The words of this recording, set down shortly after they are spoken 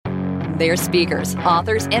They're speakers,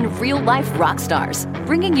 authors, and real-life rock stars,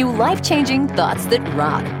 bringing you life-changing thoughts that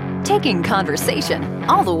rock. Taking conversation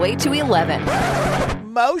all the way to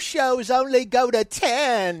 11. Most shows only go to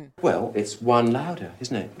 10. Well, it's one louder,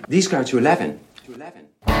 isn't it? These go to 11.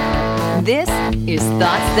 This is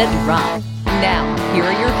Thoughts That Rock. Now, here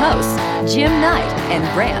are your hosts, Jim Knight and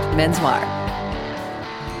Brant Menswar.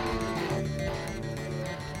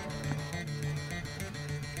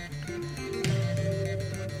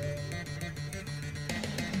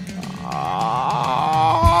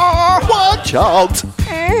 Watch out!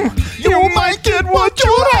 You might get what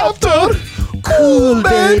you're after. Cool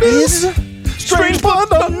babies. Strange,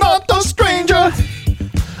 but I'm not a stranger.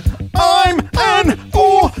 I'm an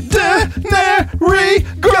ordinary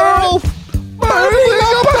girl building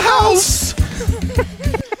up a house.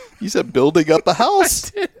 You said building up a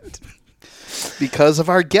house? I did. Because of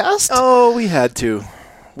our guest? Oh, we had to.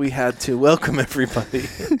 Welcome, everybody.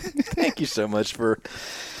 Thank you so much for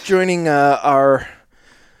joining our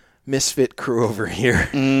misfit crew over here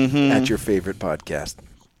at your favorite podcast.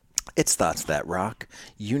 It's Thoughts That Rock.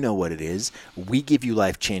 You know what it is. We give you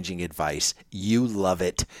life-changing advice. You love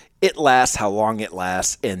it. It lasts how long it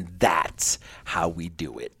lasts, and that's how we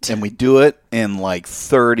do it. And we do it in like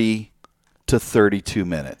 30 to 32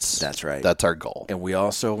 minutes. That's right. That's our goal. And we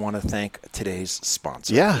also want to thank today's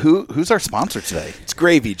sponsor. Yeah, who's our sponsor today? It's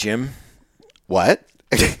Gravy, Jim. What?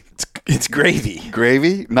 It's Gravy.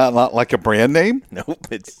 Gravy? Not like a brand name? Nope.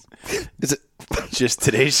 Is it just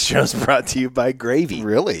today's show's brought to you by Gravy.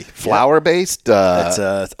 Really? Flour-based? It's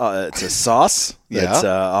a sauce that's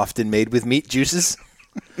Yeah. often made with meat juices.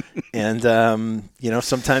 And,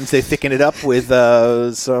 sometimes they thicken it up with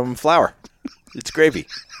some flour. It's gravy.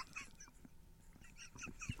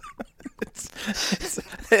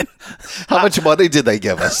 How much money did they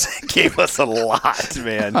give us? Gave us a lot,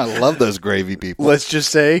 man. I love those gravy people. Let's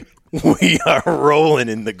just say we are rolling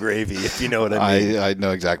in the gravy, if you know what I mean. I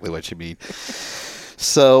know exactly what you mean.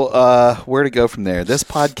 So where to go from there? This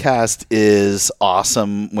podcast is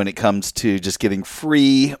awesome when it comes to just getting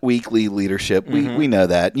free weekly leadership. We know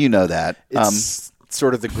that. You know that. It's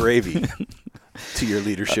sort of the gravy to your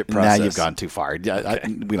leadership process. Now you've gone too far. We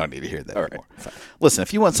don't need to hear that All anymore. right, fine. Listen,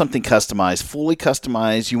 if you want something customized, fully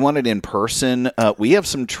customized, you want it in person, we have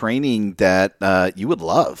some training that you would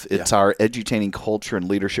love. It's our edutaining culture and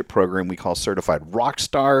leadership program we call Certified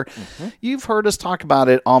Rockstar. You've heard us talk about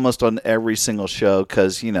it almost on every single show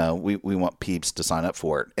because, we want peeps to sign up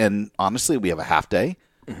for it. And honestly, we have a half day.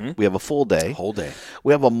 We have a full day. Whole day.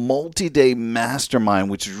 We have a multi-day mastermind,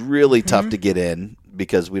 which is really tough to get in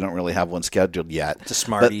because we don't really have one scheduled yet. It's a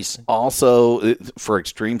Smarties. But also for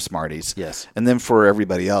extreme Smarties. Yes. And then for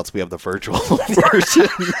everybody else, we have the virtual version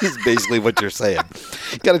is basically what you're saying.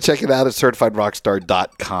 You got to check it out at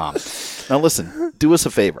certifiedrockstar.com. Now, listen, do us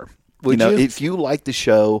a favor. Would you? If you like the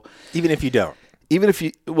show. Even if you don't. If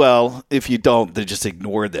you don't, then just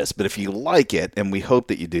ignore this. But if you like it, and we hope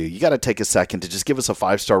that you do, you got to take a second to just give us a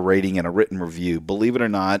 5-star rating and a written review. Believe it or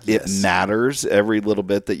not, It matters. Every little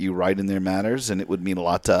bit that you write in there matters, and it would mean a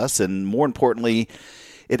lot to us. And more importantly,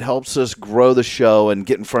 it helps us grow the show and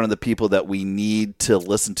get in front of the people that we need to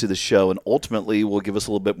listen to the show, and ultimately will give us a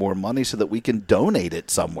little bit more money so that we can donate it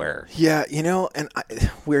somewhere. Yeah, and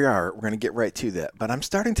we're going to get right to that. But I'm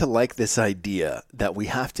starting to like this idea that we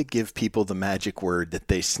have to give people the magic word that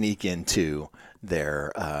they sneak into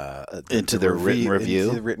their written review.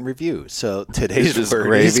 Into the written review. So today's Is word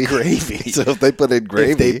gravy. is gravy. So if they put in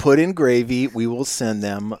gravy, if they put in gravy, we will send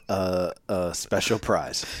them a special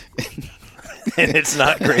prize. And it's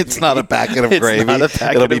not gravy. It's not a packet of gravy.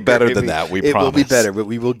 It'll be better than that, we promise. It will be better, but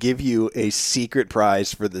we will give you a secret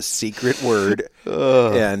prize for the secret word.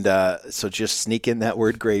 And so just sneak in that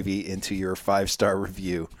word gravy into your 5-star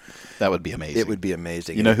review. That would be amazing. It would be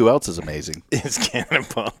amazing. You know who else is amazing? It's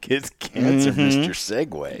Cannabunk. It's Cancer, Mr.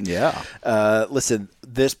 Segway. Yeah. Listen,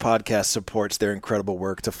 this podcast supports their incredible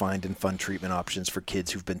work to find and fund treatment options for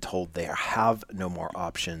kids who've been told they have no more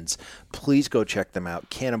options. Please go check them out,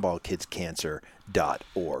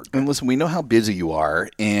 cannonballkidscancer.org. And listen, we know how busy you are,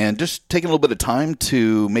 and just taking a little bit of time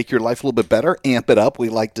to make your life a little bit better, amp it up, we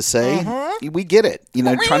like to say. We get it.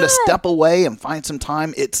 Trying to step away and find some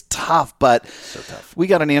time, it's tough, but So tough. we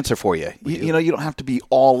got an answer for you. You don't have to be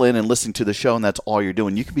all in and listening to the show, and that's all you're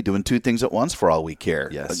doing. You could be doing 2 things at once for all we care.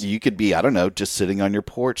 Yes. You could be, just sitting on your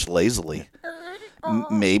porch lazily.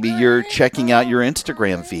 Maybe you're checking out your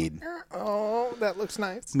Instagram feed. Oh, that looks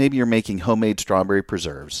nice. Maybe you're making homemade strawberry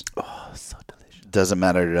preserves. Oh, so delicious. Doesn't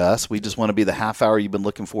matter to us. We just want to be the half hour you've been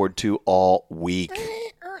looking forward to all week.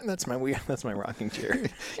 That's my rocking chair.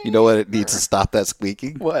 You know what? It needs to stop that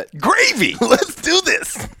squeaking. What? Gravy. Let's do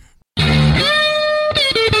this.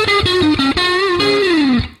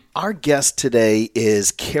 Our guest today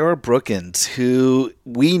is Cara Brookins, who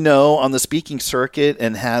we know on the speaking circuit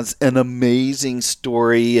and has an amazing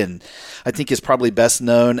story, and I think is probably best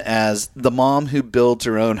known as the mom who builds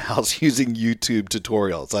her own house using YouTube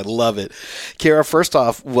tutorials. I love it. Cara, first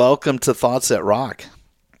off, welcome to Thoughts That Rock.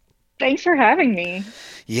 Thanks for having me.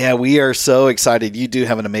 Yeah, we are so excited. You do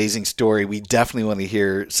have an amazing story. We definitely want to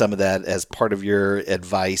hear some of that as part of your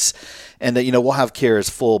advice. And, we'll have Cara's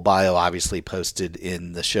full bio obviously posted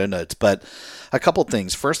in the show notes. But a couple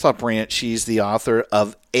things. First off, Brant, she's the author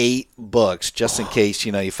of 8 books, just in case,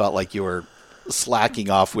 you felt like you were slacking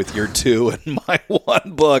off with your 2 and my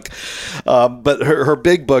 1 book. But her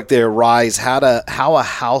big book there, Rise, How a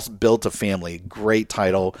House Built a Family. Great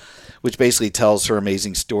title, which basically tells her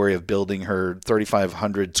amazing story of building her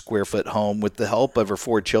 3,500 square foot home with the help of her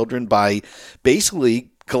 4 children by basically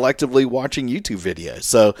collectively watching YouTube videos.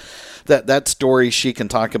 So that story she can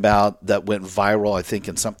talk about that went viral, I think,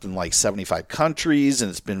 in something like 75 countries, and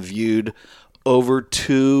it's been viewed over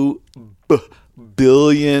 2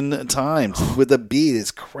 billion times with a B.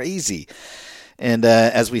 It's crazy. And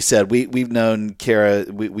as we said, we've known Cara.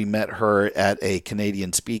 We met her at a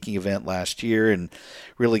Canadian speaking event last year and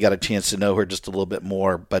really got a chance to know her just a little bit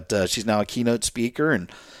more. But she's now a keynote speaker and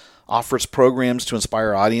offers programs to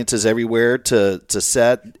inspire audiences everywhere to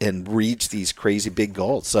set and reach these crazy big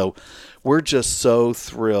goals. So we're just so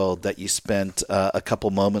thrilled that you spent a couple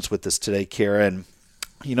moments with us today, Cara. And,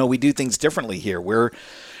 we do things differently here. We're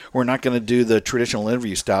not going to do the traditional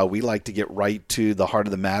interview style. We like to get right to the heart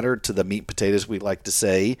of the matter, to the meat and potatoes, we like to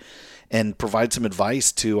say, and provide some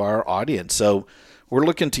advice to our audience. So we're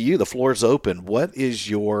looking to you. The floor is open. What is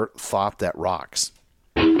your thought that rocks?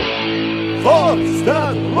 Thoughts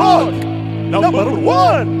that rock! Number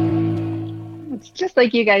 1! It's just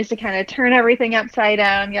like you guys to kind of turn everything upside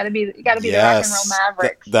down. You gotta be the rock and roll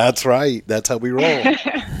mavericks. That's right. That's how we roll.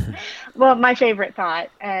 Well, my favorite thought,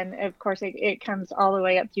 and of course it comes all the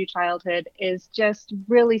way up through childhood, is just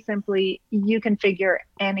really simply, you can figure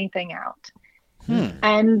anything out.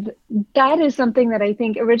 And that is something that I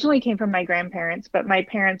think originally came from my grandparents, but my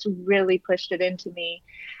parents really pushed it into me.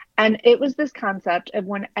 And it was this concept of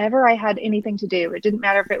whenever I had anything to do, it didn't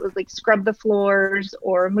matter if it was like scrub the floors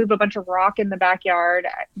or move a bunch of rock in the backyard.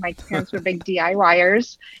 My parents were big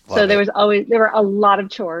DIYers. So there were a lot of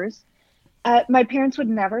chores. My parents would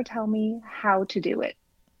never tell me how to do it.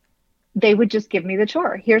 They would just give me the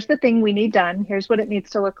chore. Here's the thing we need done. Here's what it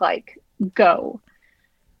needs to look like. Go.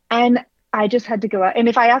 And I just had to go out. And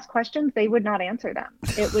if I asked questions, they would not answer them.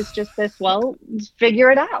 It was just this, well,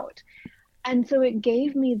 figure it out. And so it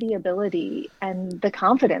gave me the ability and the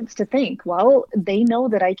confidence to think, well, they know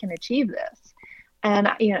that I can achieve this. And,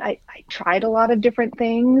 I tried a lot of different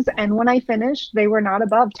things. And when I finished, they were not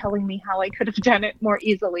above telling me how I could have done it more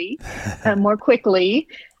easily and more quickly.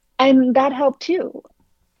 And that helped too,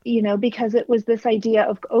 because it was this idea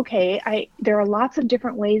of, okay, there are lots of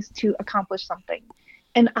different ways to accomplish something.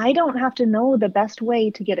 And I don't have to know the best way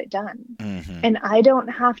to get it done. Mm-hmm. And I don't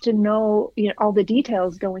have to know, all the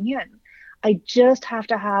details going in. I just have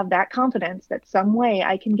to have that confidence that some way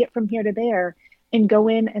I can get from here to there and go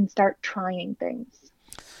in and start trying things.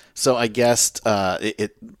 So I guess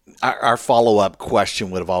our follow-up question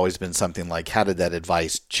would have always been something like, how did that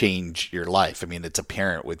advice change your life? I mean, it's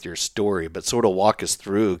apparent with your story, but sort of walk us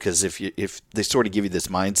through, because if they sort of give you this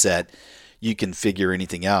mindset, you can figure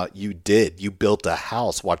anything out. You did. You built a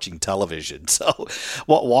house watching television. So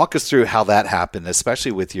walk us through how that happened,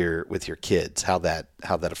 especially with your kids, how that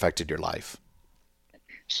affected your life.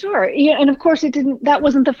 Sure. Yeah. And of course that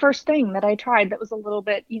wasn't the first thing that I tried. That was a little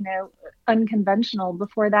bit, unconventional.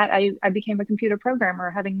 Before that, I became a computer programmer,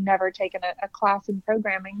 having never taken a class in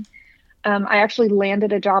programming. I actually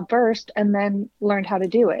landed a job first and then learned how to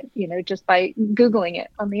do it, just by Googling it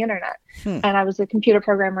on the internet. And I was a computer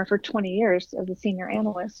programmer for 20 years as a senior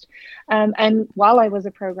analyst. And while I was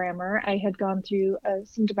a programmer, I had gone through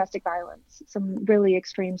some domestic violence, some really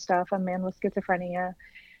extreme stuff, a man with schizophrenia.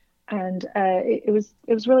 And it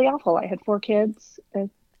was really awful. I had 4 kids,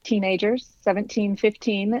 teenagers, 17,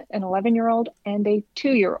 15, an 11-year-old, and a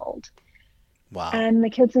 2-year-old. Wow. And the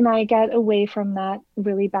kids and I got away from that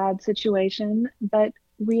really bad situation, but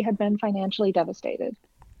we had been financially devastated.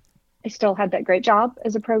 I still had that great job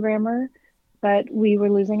as a programmer, but we were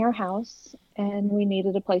losing our house and we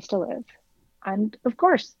needed a place to live. And of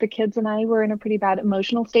course, the kids and I were in a pretty bad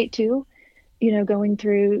emotional state too. Going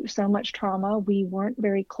through so much trauma, we weren't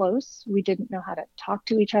very close. We didn't know how to talk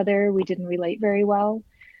to each other. We didn't relate very well.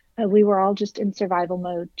 We were all just in survival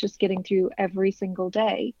mode, just getting through every single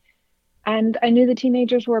day. And I knew the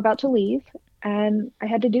teenagers were about to leave and I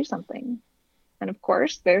had to do something. And of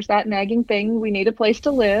course, there's that nagging thing. We need a place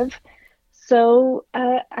to live. So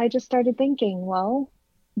I just started thinking, well,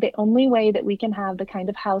 the only way that we can have the kind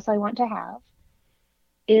of house I want to have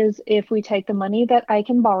is if we take the money that I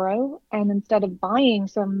can borrow, and instead of buying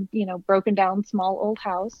some, broken down small old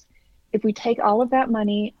house, if we take all of that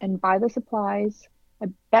money and buy the supplies, I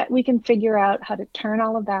bet we can figure out how to turn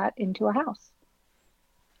all of that into a house.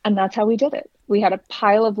 And that's how we did it. We had a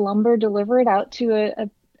pile of lumber delivered out to a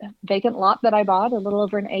vacant lot that I bought, a little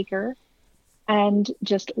over an acre, and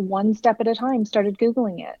just one step at a time started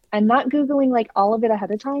Googling it. And not Googling like all of it ahead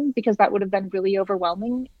of time, because that would have been really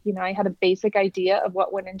overwhelming. I had a basic idea of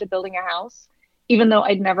what went into building a house, even though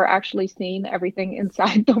I'd never actually seen everything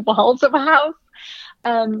inside the walls of a house.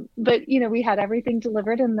 But we had everything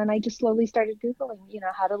delivered, and then I just slowly started Googling,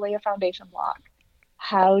 how to lay a foundation block,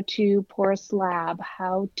 how to pour a slab,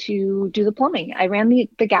 how to do the plumbing. I ran the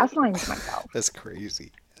gas lines myself. That's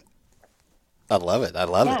crazy. I love it. I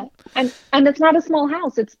love it. And it's not a small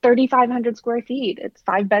house. It's 3,500 square feet. It's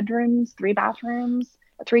 5 bedrooms, 3 bathrooms,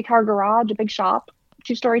 a 3-car garage, a big shop,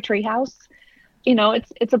 2-story tree house.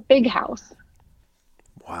 It's a big house.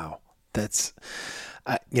 Wow. That's,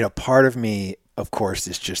 part of me, of course,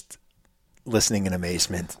 is just listening in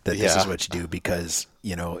amazement that this is what you do, because,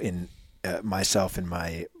 in myself and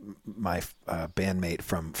my bandmate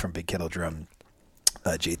from Big Kettle Drum,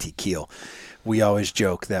 JT Keel, we always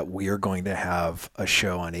joke that we are going to have a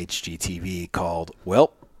show on HGTV called,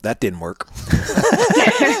 well, that didn't work.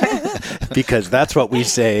 Because that's what we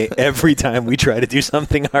say every time we try to do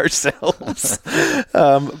something ourselves.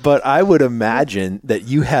 But I would imagine that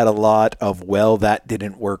you had a lot of, well, that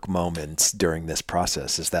didn't work moments during this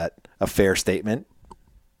process. Is that a fair statement?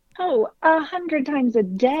 Oh, 100 times a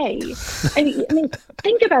day. I mean,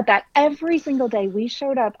 think about that. Every single day we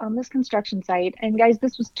showed up on this construction site, and guys,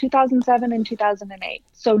 this was 2007 and 2008.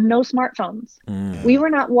 So no smartphones. We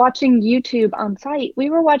were not watching YouTube on site.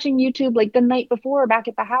 We were watching YouTube like the night before back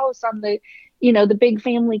at the house on the, the big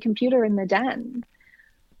family computer in the den.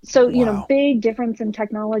 So, big difference in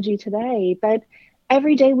technology today. But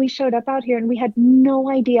every day we showed up out here and we had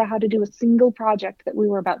no idea how to do a single project that we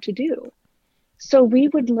were about to do. So we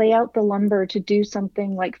would lay out the lumber to do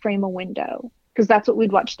something like frame a window, because that's what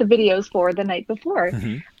we'd watch the videos for the night before.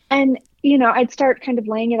 Mm-hmm. And, I'd start kind of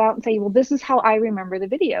laying it out and say, well, this is how I remember the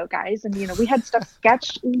video, guys. And, we had stuff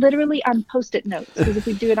sketched literally on Post-it notes, because if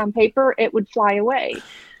we do it on paper, it would fly away.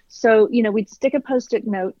 So, we'd stick a Post-it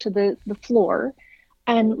note to the floor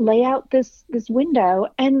and lay out this window.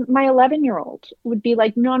 And my 11-year-old would be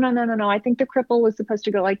like, no, I think the cripple was supposed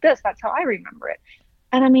to go like this. That's how I remember it.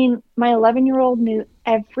 And I mean, my 11-year-old knew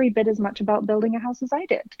every bit as much about building a house as I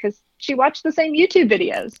did, because she watched the same YouTube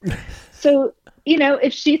videos. So,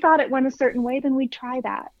 if she thought it went a certain way, then we'd try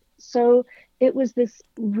that. So it was this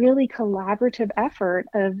really collaborative effort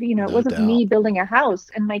of, it wasn't me building a house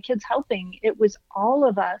and my kids helping. It was all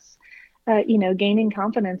of us, gaining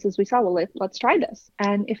confidence as we saw, well, let's try this.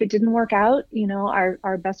 And if it didn't work out,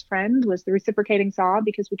 our best friend was the reciprocating saw,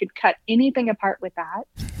 because we could cut anything apart with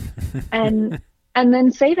that. And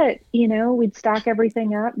then save it, we'd stack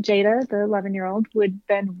everything up. Jada, the 11-year-old, would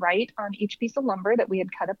then write on each piece of lumber that we had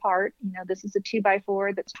cut apart. This is a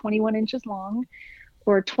 2x4 that's 21 inches long,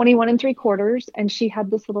 or 21 3/4. And she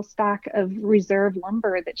had this little stack of reserve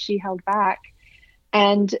lumber that she held back.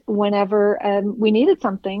 And whenever we needed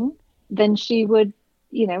something, then she would,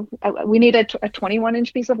 we need a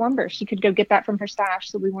 21-inch piece of lumber. She could go get that from her stash,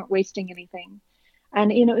 so we weren't wasting anything. And,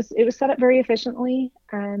 it was set up very efficiently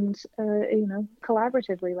and,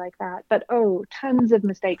 collaboratively like that. But, tons of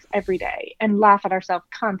mistakes every day, and laugh at ourselves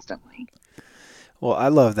constantly. Well, I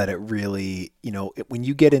love that it really, when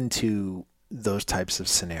you get into those types of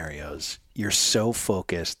scenarios, you're so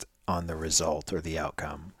focused on the result or the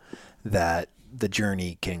outcome that the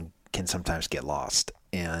journey can sometimes get lost.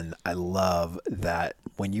 And I love that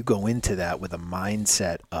when you go into that with a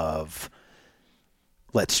mindset of,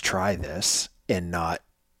 let's try this, and not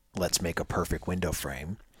let's make a perfect window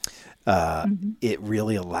frame, it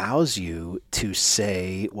really allows you to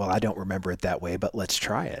say, well, I don't remember it that way, but let's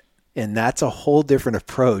try it. And that's a whole different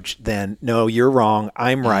approach than, no, you're wrong,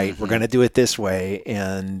 I'm right, we're going to do it this way.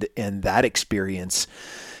 And that experience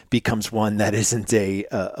becomes one that isn't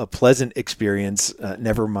a pleasant experience,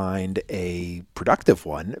 never mind a productive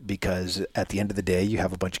one, because at the end of the day, you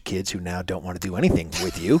have a bunch of kids who now don't want to do anything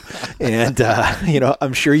with you. And,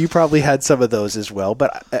 I'm sure you probably had some of those as well.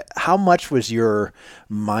 But how much was your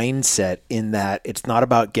mindset in that it's not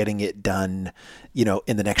about getting it done,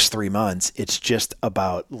 in the next 3 months? It's just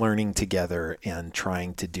about learning together and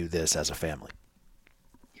trying to do this as a family.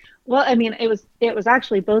 Well, I mean, it was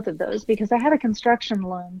actually both of those because I had a construction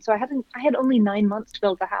loan. So I had only 9 months to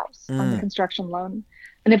build the house on the construction loan.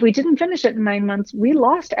 And if we didn't finish it in 9 months, we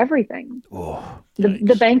lost everything. Oh,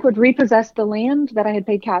 The bank would repossess the land that I had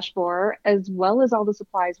paid cash for, as well as all the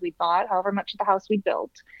supplies we bought, however much of the house we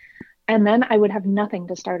built. And then I would have nothing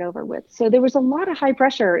to start over with. So there was a lot of high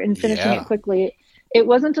pressure in finishing it quickly. It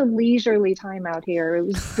wasn't a leisurely time out here. It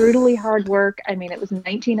was brutally hard work. I mean, it was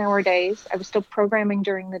 19-hour days. I was still programming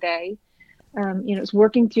during the day. It was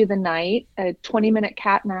working through the night, 20-minute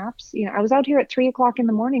cat naps. I was out here at 3 o'clock in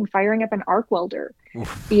the morning firing up an arc welder.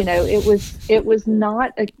 It was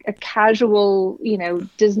not a casual,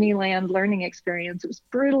 Disneyland learning experience. It was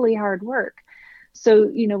brutally hard work. So,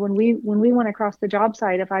 when we went across the job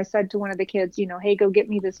site, if I said to one of the kids, hey, go get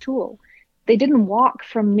me this tool, they didn't walk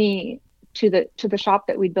from me to the shop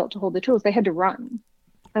that we'd built to hold the tools. They had to run.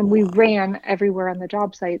 And we ran everywhere on the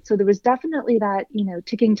job site. So there was definitely that,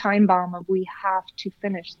 ticking time bomb of we have to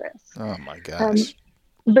finish this. Oh my gosh.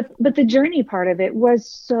 But the journey part of it was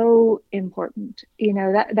so important.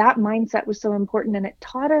 That mindset was so important, and it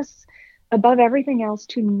taught us above everything else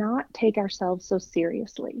to not take ourselves so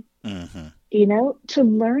seriously. To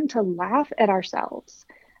learn to laugh at ourselves.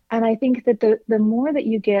 And I think that the more that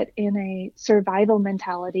you get in a survival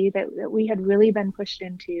mentality that we had really been pushed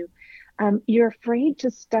into, you're afraid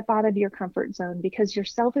to step out of your comfort zone because your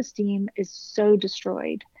self-esteem is so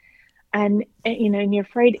destroyed. And you're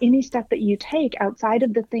afraid any step that you take outside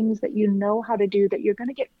of the things that you know how to do, that you're going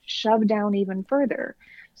to get shoved down even further.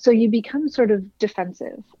 So you become sort of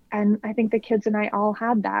defensive. And I think the kids and I all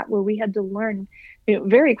had that, where we had to learn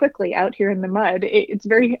very quickly out here in the mud. It's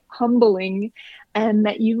very humbling. And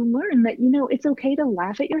that you learn that, it's okay to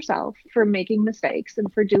laugh at yourself for making mistakes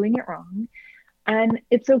and for doing it wrong. And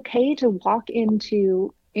it's okay to walk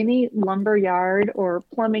into any lumber yard or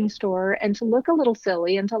plumbing store and to look a little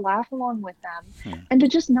silly and to laugh along with them and to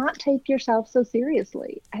just not take yourself so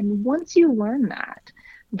seriously. And once you learn that,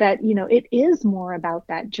 it is more about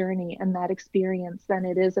that journey and that experience than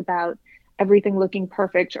it is about everything looking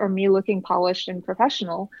perfect or me looking polished and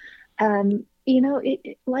professional.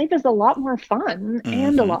 Life is a lot more fun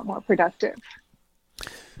and a lot more productive.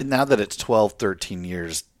 Now that it's 12, 13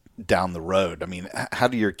 years down the road, I mean, how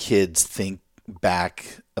do your kids think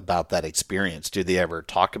back about that experience? Do they ever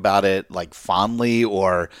talk about it like fondly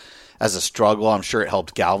or as a struggle? I'm sure it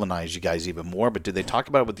helped galvanize you guys even more, but do they talk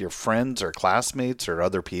about it with your friends or classmates or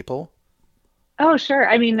other people? Oh, sure.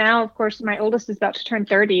 I mean, now, of course, my oldest is about to turn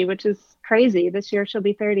 30, which is crazy. This year she'll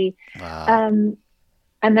be 30. Wow.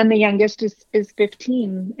 And then the youngest is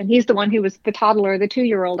 15, and he's the one who was the toddler, the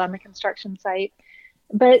 2-year-old on the construction site.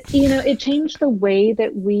 But, it changed the way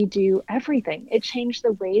that we do everything. It changed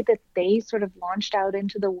the way that they sort of launched out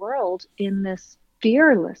into the world in this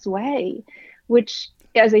fearless way, which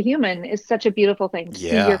as a human is such a beautiful thing to see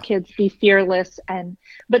your kids be fearless.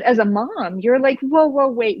 But as a mom, you're like, whoa,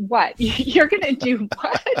 wait, what? You're going to do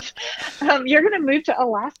what? You're going to move to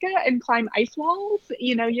Alaska and climb ice walls?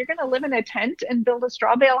 You're going to live in a tent and build a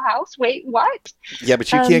straw bale house? Wait, what? Yeah,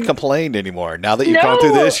 but you can't complain anymore. Now that you've gone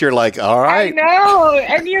through this, you're like, all right. I know.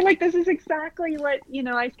 And you're like, this is exactly what,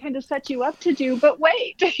 I kind of set you up to do, but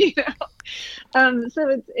wait,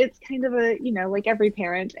 So it's kind of a, like every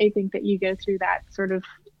parent, I think that you go through that sort of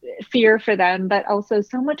fear for them, but also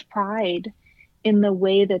so much pride in the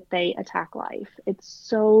way that they attack life. It's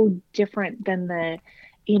so different than the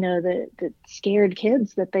scared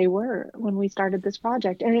kids that they were when we started this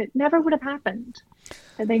project. And it never would have happened.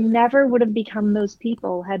 And they never would have become those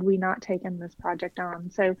people had we not taken this project on.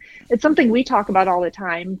 So it's something we talk about all the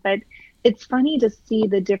time, but it's funny to see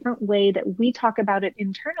the different way that we talk about it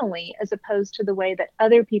internally as opposed to the way that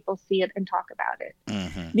other people see it and talk about it.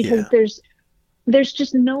 Because there's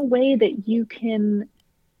just no way that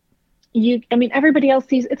everybody else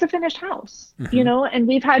sees it's a finished house, and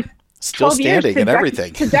we've had still standing and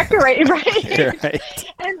everything to decorate, right? Right.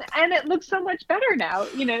 And it looks so much better now,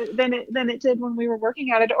 than it did when we were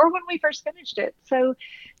working at it or when we first finished it. So,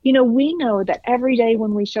 we know that every day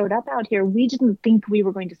when we showed up out here, we didn't think we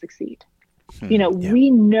were going to succeed. We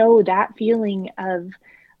know that feeling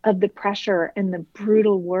of the pressure and the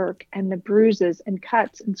brutal work and the bruises and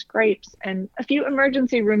cuts and scrapes and a few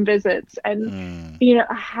emergency room visits and,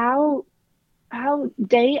 how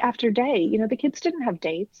day after day, the kids didn't have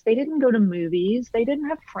dates. They didn't go to movies. They didn't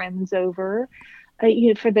have friends over.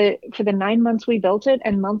 For the 9 months we built it,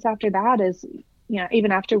 and months after that,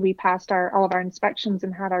 even after we passed all of our inspections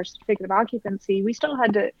and had our certificate of occupancy, we still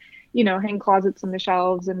had to, hang closets on the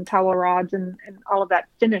shelves and towel rods and all of that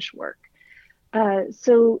finish work. That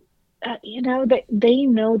they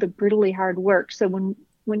know the brutally hard work. So when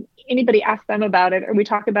when anybody asks them about it or we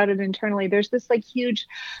talk about it internally, there's this like huge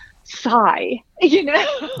sigh,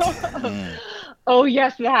 oh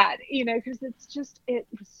yes, that, because it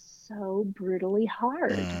was so brutally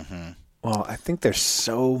hard. Well, I think there's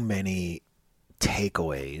so many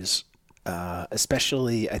takeaways,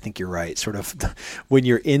 especially, I think you're right, sort of when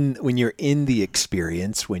you're in the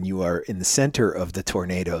experience, when you are in the center of the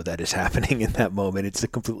tornado that is happening in that moment, it's a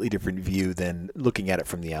completely different view than looking at it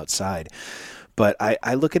from the outside. But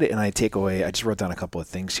I look at it and I take away, I just wrote down a couple of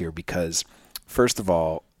things here because, first of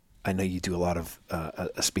all, I know you do a lot of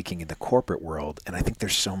speaking in the corporate world, and I think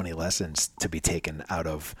there's so many lessons to be taken out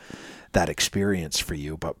of that experience for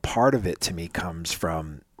you. But part of it to me comes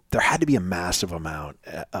from there had to be a massive amount,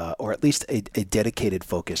 or at least a dedicated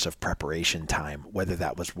focus of preparation time, whether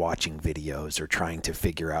that was watching videos or trying to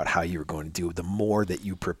figure out how you were going to do. The more that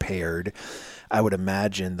you prepared, I would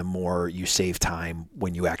imagine the more you save time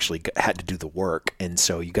when you actually had to do the work. And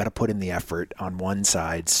so you got to put in the effort on one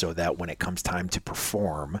side so that when it comes time to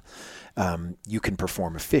perform, you can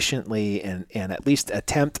perform efficiently and at least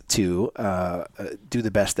attempt to do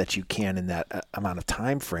the best that you can in that amount of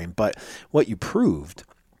time frame. But what you proved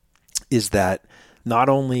is that not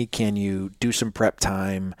only can you do some prep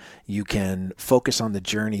time, you can focus on the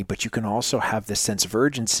journey, but you can also have this sense of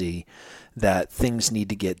urgency that things need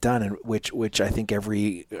to get done, and which I think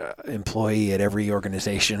every employee at every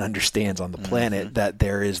organization understands on the planet, that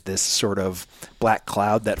there is this sort of black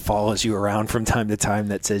cloud that follows you around from time to time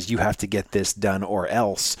that says you have to get this done or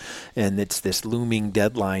else, and it's this looming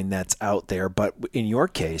deadline that's out there. But in your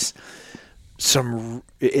case,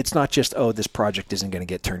 it's not just, this project isn't going to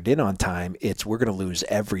get turned in on time. It's we're going to lose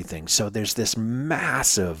everything. So there's this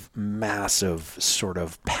massive sort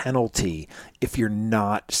of penalty if you're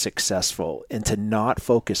not successful, and to not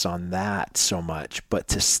focus on that so much, but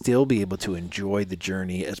to still be able to enjoy the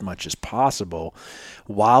journey as much as possible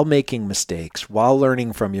while making mistakes, while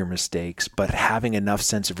learning from your mistakes, but having enough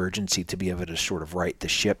sense of urgency to be able to sort of right the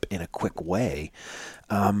ship in a quick way.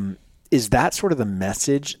 Is that sort of the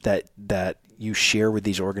message that you share with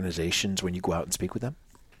these organizations when you go out and speak with them?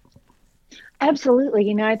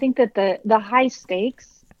 Absolutely. I think that the high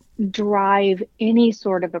stakes drive any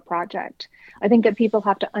sort of a project. I think that people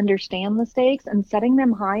have to understand the stakes, and setting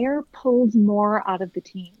them higher pulls more out of the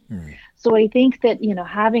team. So I think that,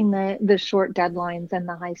 having the short deadlines and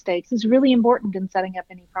the high stakes is really important in setting up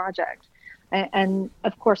any project. And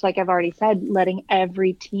of course, like I've already said, letting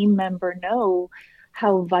every team member know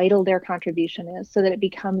how vital their contribution is so that it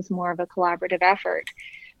becomes more of a collaborative effort.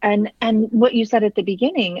 And what you said at the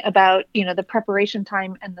beginning about, the preparation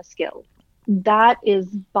time and the skill, that is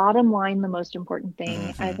bottom line the most important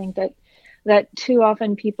thing. I think that too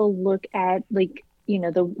often people look at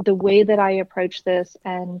the way that I approach this,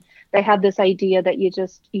 and they have this idea that you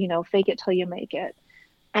just, fake it till you make it.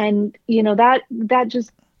 And,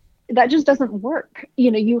 that just doesn't work.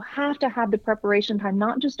 You have to have the preparation time,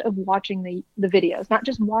 not just of watching the videos, not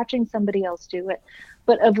just watching somebody else do it,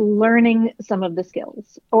 but of learning some of the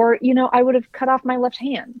skills. Or, I would have cut off my left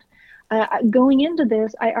hand. Going into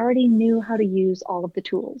this, I already knew how to use all of the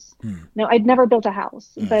tools. Now, I'd never built a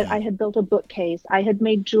house, but I had built a bookcase. I had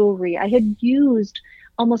made jewelry. I had used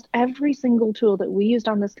almost every single tool that we used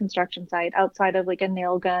on this construction site outside of like a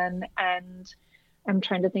nail gun, and I'm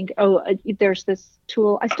trying to think. There's this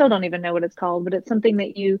tool. I still don't even know what it's called, but it's something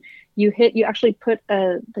that you hit. You actually put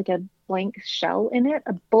a blank shell in it,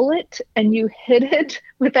 a bullet, and you hit it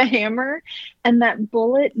with a hammer, and that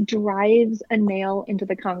bullet drives a nail into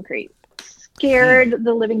the concrete. Scared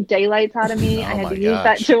the living daylights out of me. I had to use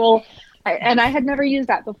that tool. And I had never used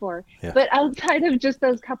that before. But outside of just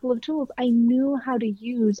those couple of tools, I knew how to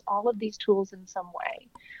use all of these tools in some way.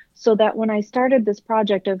 So that when I started this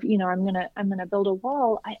project of, I'm gonna build a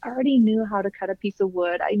wall, I already knew how to cut a piece of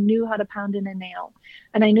wood. I knew how to pound in a nail.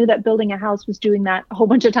 And I knew that building a house was doing that a whole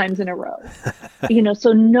bunch of times in a row.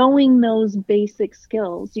 So knowing those basic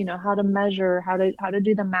skills, how to measure, how to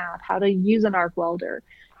do the math, how to use an arc welder.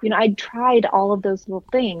 I tried all of those little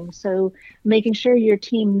things. So making sure your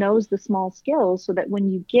team knows the small skills so that when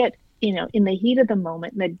you get, in the heat of the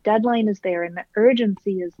moment, and the deadline is there and the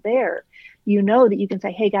urgency is there, that you can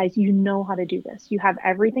say, hey guys, how to do this. You have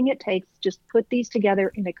everything it takes. Just put these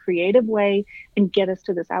together in a creative way and get us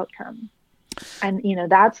to this outcome. And,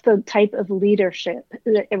 that's the type of leadership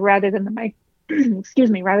rather than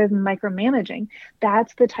rather than micromanaging.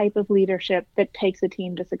 That's the type of leadership that takes a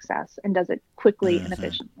team to success and does it quickly and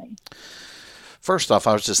efficiently. First off,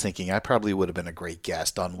 I was just thinking I probably would have been a great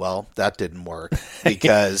guest on Well. That didn't work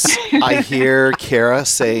because I hear Cara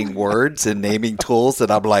saying words and naming tools, and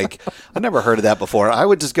I'm like, I never heard of that before. I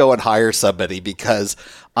would just go and hire somebody because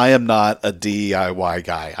I am not a DIY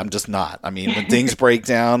guy. I'm just not. I mean, when things break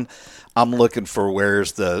down, I'm looking for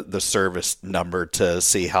where's the service number to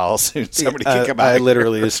see how soon somebody can come out. I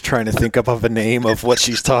literally was trying to think up of a name of what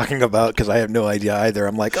she's talking about because I have no idea either.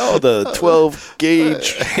 I'm like, oh, the 12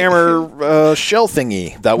 gauge hammer shell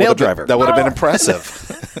thingy. That would nail have driver. That would have been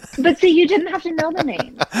impressive. But see, you didn't have to know the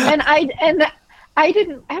name, and I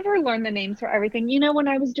didn't ever learn the names for everything. You know, when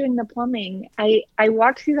I was doing the plumbing, I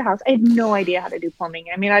walked through the house. I had no idea how to do plumbing.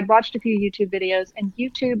 I mean, I'd watched a few YouTube videos, and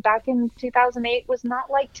YouTube back in 2008 was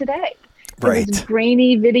not like today. There was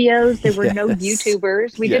grainy videos. There were no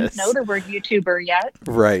YouTubers. We didn't know the word YouTuber yet.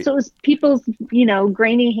 Right. So it was people's,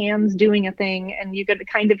 grainy hands doing a thing, and you could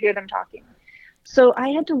kind of hear them talking. So I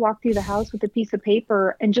had to walk through the house with a piece of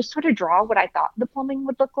paper and just sort of draw what I thought the plumbing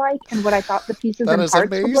would look like and what I thought the pieces and parts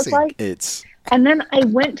would look like. And then I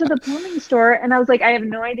went to the plumbing store and I was like, I have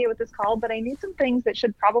no idea what this is called, but I need some things that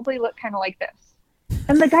should probably look kind of like this.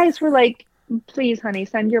 And the guys were like, please, honey,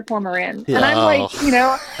 send your plumber in. And I'm like,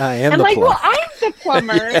 I am I'm the like, plumber. well, I'm the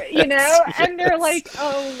plumber, and they're like,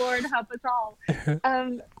 oh, Lord, help us all.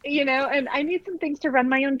 And I need some things to run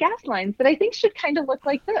my own gas lines that I think should kind of look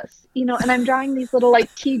like this, and I'm drawing these little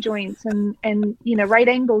like T-joints and right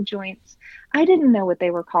angle joints. I didn't know what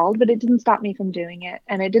they were called, but it didn't stop me from doing it.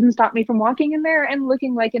 And it didn't stop me from walking in there and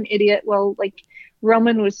looking like an idiot. Well, like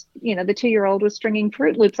Roman was, the 2-year-old was stringing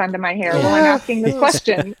Fruit Loops onto my hair while I'm asking this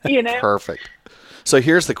question, Perfect. So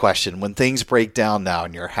here's the question. When things break down now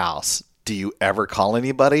in your house, do you ever call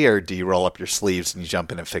anybody or do you roll up your sleeves and you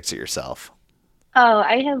jump in and fix it yourself? Oh,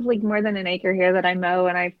 I have like more than an acre here that I mow,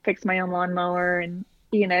 and I fix my own lawnmower and,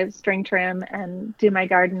 string trim and do my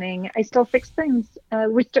gardening. I still fix things.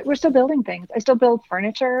 We're still building things. I still build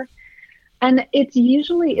furniture. And it's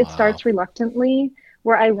usually, it starts reluctantly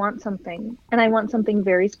where I want something, and I want something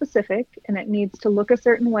very specific, and it needs to look a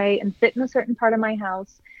certain way and fit in a certain part of my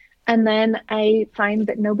house. And then I find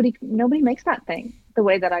that nobody makes that thing the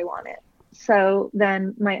way that I want it. So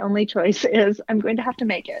then my only choice is I'm going to have to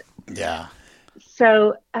make it. Yeah.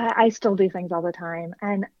 So I still do things all the time.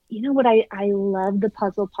 And you know what? I love the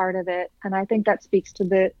puzzle part of it. And I think that speaks to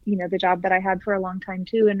the job that I had for a long time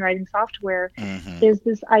too in writing software is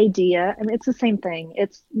this idea. And it's the same thing.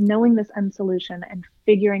 It's knowing this end solution and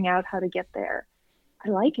figuring out how to get there. I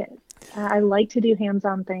like it. I like to do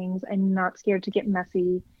hands-on things. I'm not scared to get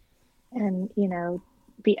messy and,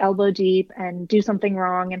 be elbow deep and do something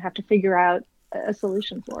wrong and have to figure out a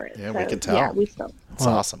solution for it. Yeah, so, we can tell. Yeah, we still. It's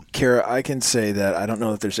awesome. Cara, I can say that I don't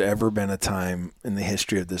know if there's ever been a time in the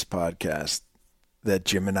history of this podcast that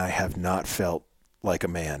Jim and I have not felt like a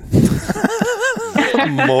man.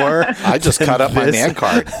 More. I just cut up my man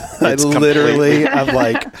card. I'm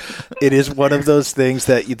like, it is one of those things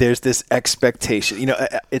that there's this expectation.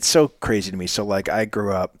 It's so crazy to me. So like I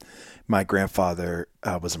grew up, my grandfather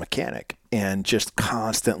was a mechanic and just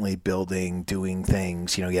constantly building, doing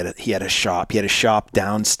things. He had a shop. He had a shop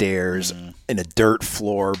downstairs in a dirt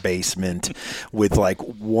floor basement with like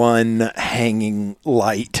one hanging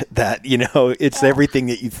light that, it's everything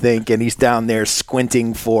that you think. And he's down there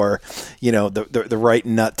squinting for, the right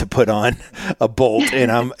nut to put on a bolt.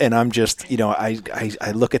 And I'm just,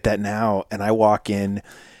 I look at that now and I walk in.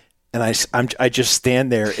 And I just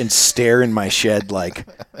stand there and stare in my shed like,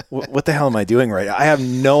 what the hell am I doing right now? I have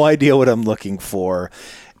no idea what I'm looking for.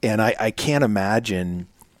 And I can't imagine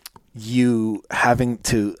you having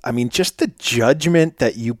to, just the judgment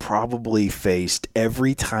that you probably faced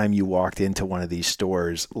every time you walked into one of these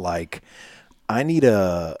stores. Like, I need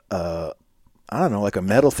like a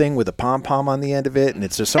metal thing with a pom-pom on the end of it. And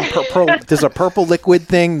it's just there's a purple liquid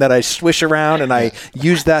thing that I swish around and I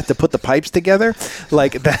use that to put the pipes together.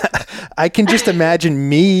 Like that, I can just imagine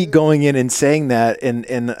me going in and saying that. And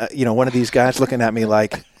one of these guys looking at me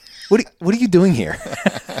like, what are you doing here?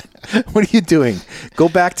 What are you doing? Go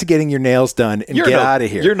back to getting your nails done and get out of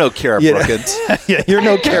here. You're no Cara Brookins. Yeah, you're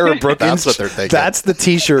no Cara Brookins. That's what they're thinking. That's the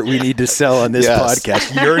T-shirt we need to sell on this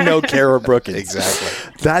podcast. You're no Cara Brookins.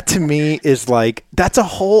 Exactly. That to me is like, that's a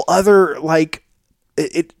whole other, like,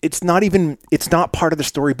 it's not part of the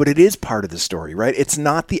story, but it is part of the story, right? It's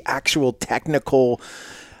not the actual technical,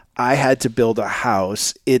 I had to build a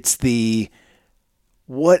house. It's the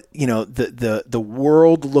world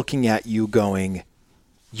looking at you going,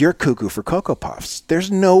 you're cuckoo for Cocoa Puffs. There's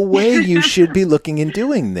no way you should be looking and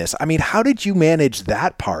doing this. How did you manage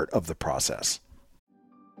that part of the process?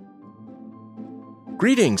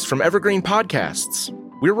 Greetings from Evergreen Podcasts.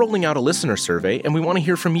 We're rolling out a listener survey and we want to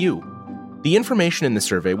hear from you. The information in the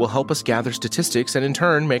survey will help us gather statistics and in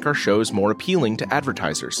turn make our shows more appealing to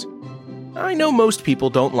advertisers. I know most people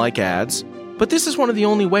don't like ads, but this is one of the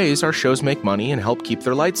only ways our shows make money and help keep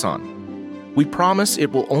their lights on. We promise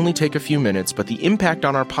it will only take a few minutes, but the impact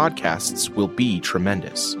on our podcasts will be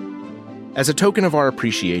tremendous. As a token of our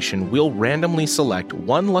appreciation, we'll randomly select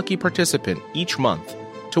one lucky participant each month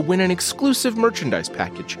to win an exclusive merchandise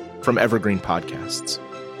package from Evergreen Podcasts.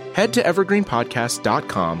 Head to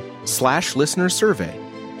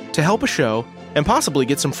evergreenpodcast.com/listenersurvey to help a show and possibly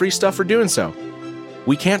get some free stuff for doing so.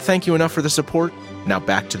 We can't thank you enough for the support. Now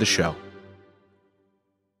back to the show.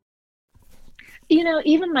 You know,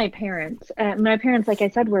 even my parents, like I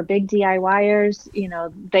said, were big DIYers. You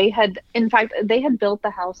know, they had built the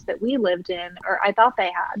house that we lived in, or I thought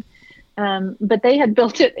they had. But they had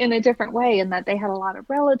built it in a different way, in that they had a lot of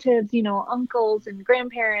relatives, you know, uncles and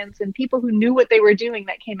grandparents and people who knew what they were doing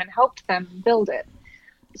that came and helped them build it.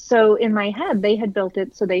 So in my head, they had built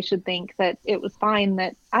it so they should think that it was fine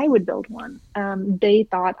that I would build one. They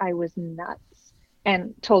thought I was nuts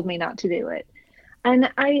and told me not to do it.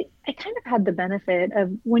 And I kind of had the benefit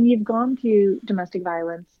of, when you've gone through domestic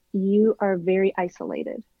violence, you are very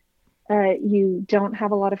isolated. You don't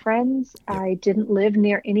have a lot of friends. Yep. I didn't live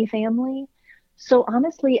near any family. So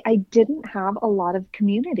honestly, I didn't have a lot of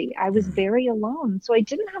community. I was very alone. So I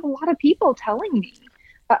didn't have a lot of people telling me,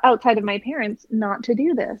 outside of my parents, not to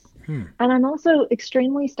do this. And I'm also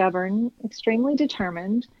extremely stubborn, extremely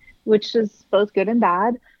determined, which is both good and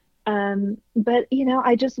bad. But, you know,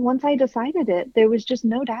 once I decided it, there was just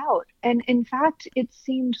no doubt. And in fact, it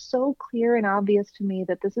seemed so clear and obvious to me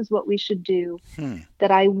that this is what we should do,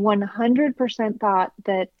 that I 100% thought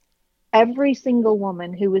that every single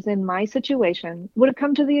woman who was in my situation would have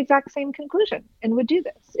come to the exact same conclusion and would do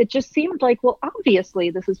this. It just seemed like, well,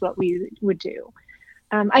 obviously this is what we would do.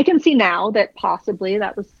 I can see now that possibly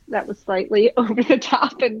that was slightly over the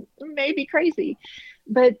top and maybe crazy.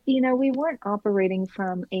 But, you know, we weren't operating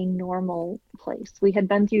from a normal place. We had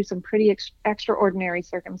been through some pretty extraordinary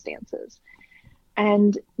circumstances.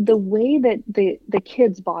 And the way that the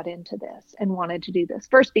kids bought into this and wanted to do this,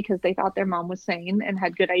 first because they thought their mom was sane and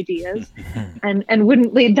had good ideas and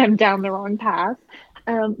wouldn't lead them down the wrong path.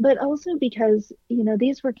 But also because, you know,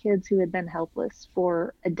 these were kids who had been helpless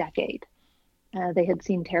for a decade. They had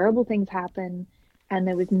seen terrible things happen. And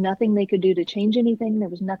there was nothing they could do to change anything. There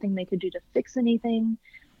was nothing they could do to fix anything.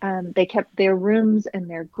 They kept their rooms and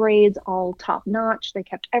their grades all top notch. They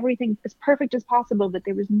kept everything as perfect as possible, but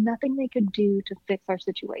there was nothing they could do to fix our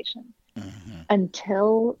situation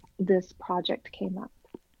until this project came up.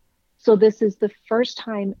 So this is the first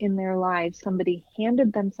time in their lives somebody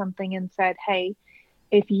handed them something and said, hey,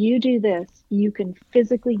 if you do this, you can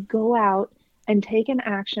physically go out and take an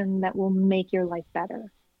action that will make your life better.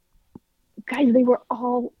 Guys, they were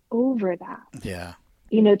all over that. Yeah.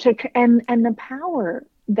 You know, and the power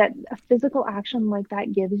that a physical action like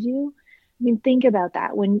that gives you. I mean, think about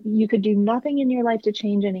that. When you could do nothing in your life to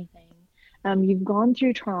change anything. You've gone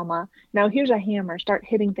through trauma. Now here's a hammer. Start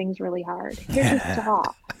hitting things really hard. Here's a saw.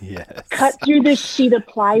 Yes. Cut through this sheet of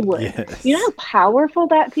plywood. Yes. You know how powerful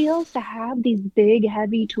that feels to have these big,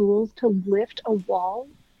 heavy tools to lift a wall?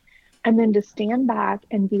 And then to stand back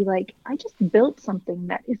and be like, I just built something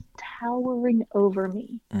that is towering over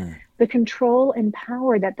me. The control and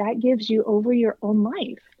power that gives you over your own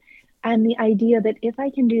life. And the idea that if I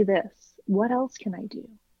can do this, what else can I do?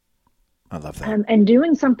 I love that. And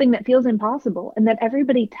doing something that feels impossible and that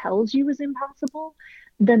everybody tells you is impossible,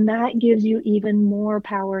 then that gives you even more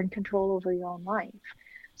power and control over your own life.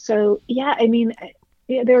 So, yeah, I mean,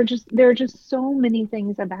 there are just so many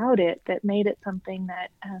things about it that made it something that,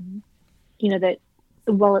 you know, that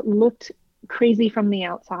while it looked crazy from the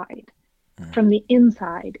outside, from the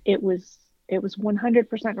inside, it was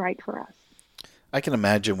 100% right for us. I can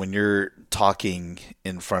imagine when you're talking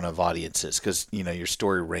in front of audiences, because, you know, your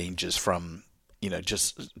story ranges from, you know,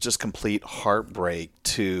 just complete heartbreak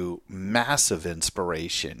to massive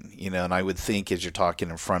inspiration, you know, and I would think as you're talking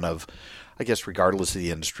in front of, I guess, regardless of the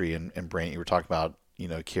industry, and Brant, you were talking about, you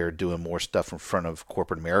know, Cara doing more stuff in front of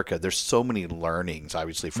corporate America. There's so many learnings,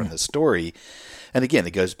 obviously, from this story. And again,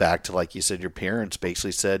 it goes back to, like you said, your parents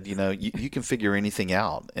basically said, you know, you can figure anything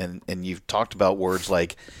out. And you've talked about words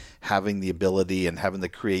like having the ability and having the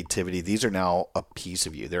creativity. These are now a piece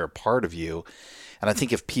of you. They're a part of you. And I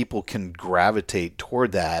think if people can gravitate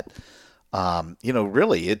toward that, you know,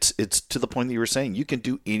 really, it's to the point that you were saying, you can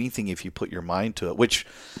do anything if you put your mind to it, which,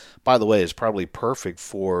 by the way, is probably perfect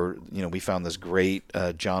for, you know, we found this great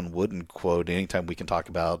John Wooden quote. Anytime we can talk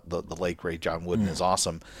about the late, great John Wooden is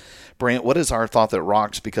awesome. Brant, what is our thought that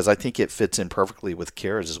rocks? Because I think it fits in perfectly with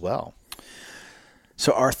Cara's as well.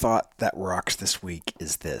 So our thought that rocks this week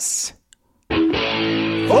is this.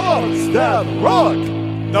 Thoughts that rock.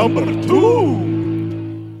 Number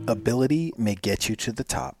 2. Ability may get you to the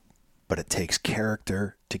top, but it takes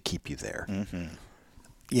character to keep you there. Mm-hmm.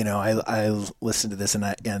 You know, I listened to this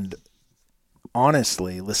and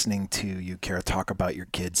honestly, listening to you, Cara, talk about your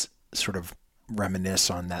kids, sort of reminisce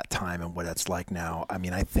on that time and what it's like now. I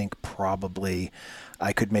mean, I think probably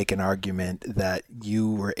I could make an argument that you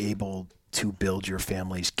were able to build your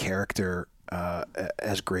family's character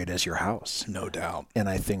as great as your house. No doubt. And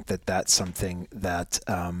I think that that's something that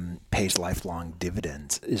pays lifelong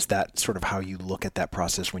dividends. Is that sort of how you look at that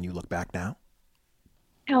process when you look back now?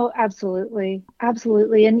 Oh, absolutely.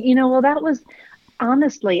 Absolutely. And, well, that was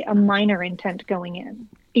honestly a minor intent going in.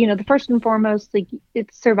 The first and foremost, like,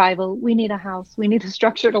 it's survival. We need a house. We need a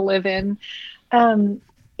structure to live in.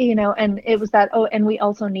 And it was that, and we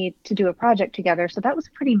also need to do a project together. So that was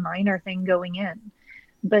a pretty minor thing going in.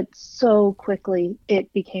 But so quickly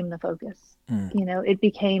it became the focus. It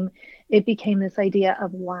became this idea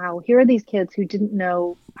of, wow, here are these kids who didn't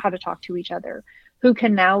know how to talk to each other, who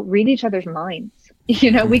can now read each other's minds.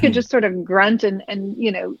 We could just sort of grunt and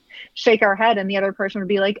shake our head, and the other person would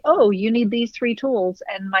be like, oh, you need these 3 tools,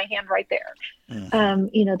 and my hand right there.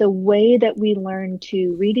 Mm-hmm. The way that we learn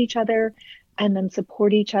to read each other and then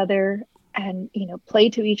support each other and, play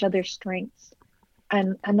to each other's strengths.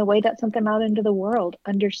 And the way that sent them out into the world,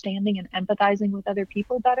 understanding and empathizing with other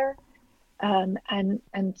people better, and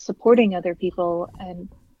supporting other people and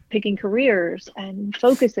picking careers and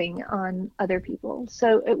focusing on other people.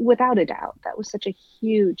 So without a doubt, that was such a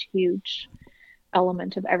huge, huge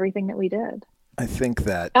element of everything that we did. I think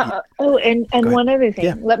that. And one other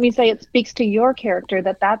thing, Let me say it speaks to your character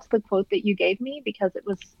that's the quote that you gave me, because it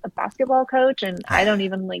was a basketball coach, and I don't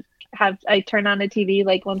even I turn on a TV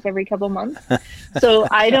like once every couple months. So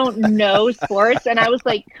I don't know sports. And I was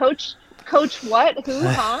like, coach what? Who,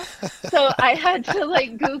 huh? So I had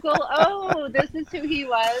to Google, this is who he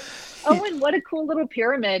was. Oh, and what a cool little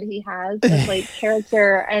pyramid he has of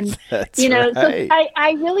character. And, right. So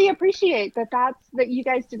I really appreciate that you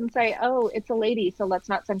guys didn't say, oh, it's a lady, so let's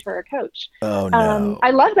not send her a coach. Oh, no.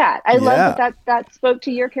 I love that. I love that spoke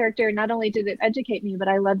to your character. Not only did it educate me, but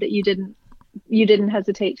I love that you didn't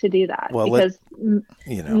hesitate to do that, because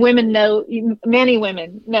women know, many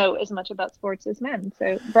women know as much about sports as men.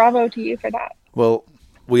 So bravo to you for that. Well,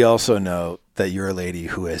 we also know that you're a lady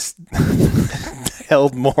who has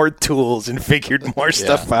held more tools and figured more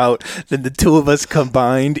stuff out than the two of us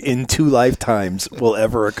combined in 2 lifetimes will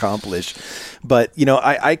ever accomplish. But,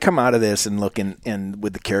 I come out of this and look and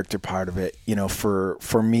with the character part of it,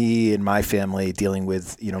 for me and my family dealing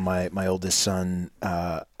with, my oldest son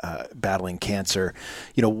battling cancer,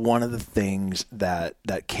 one of the things that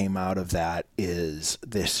came out of that is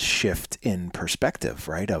this shift in perspective,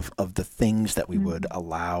 right? Of the things that we would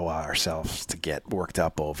allow ourselves to get worked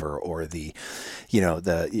up over, or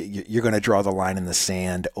you're going to draw the line in the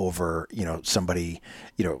sand over, somebody,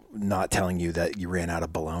 not telling you that you ran out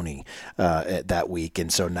of bologna that week.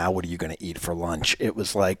 And so now what are you going to eat for lunch? It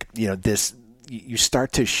was like, you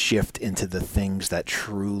start to shift into the things that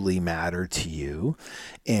truly matter to you.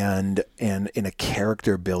 And in a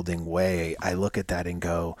character building way, I look at that and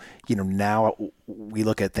go, now we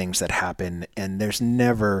look at things that happen, and there's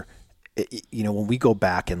never, when we go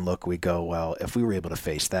back and look, we go, well, if we were able to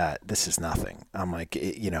face that, this is nothing. I'm like,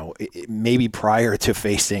 maybe prior to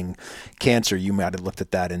facing cancer, you might have looked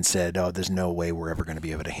at that and said, oh, there's no way we're ever going to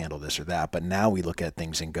be able to handle this or that. But now we look at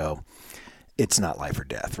things and go, it's not life or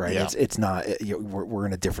death, right? Yeah. It's not, we're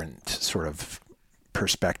in a different sort of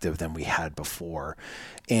perspective than we had before.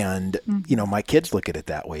 And, my kids look at it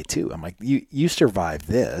that way too. I'm like, you survived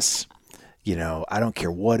this. I don't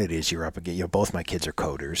care what it is you're up against. Both my kids are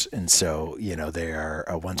coders, and so they are.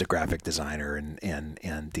 One's a graphic designer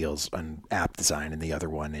and deals on app design, and the other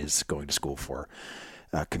one is going to school for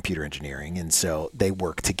computer engineering, and so they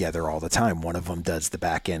work together all the time. One of them does the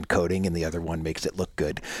back end coding, and the other one makes it look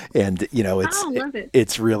good. And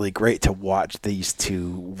it's really great to watch these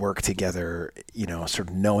two work together. Sort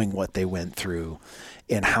of knowing what they went through,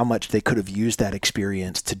 and how much they could have used that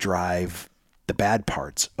experience to drive the bad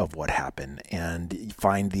parts of what happened and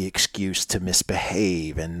find the excuse to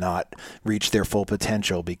misbehave and not reach their full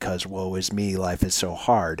potential because woe is me, life is so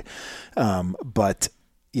hard. But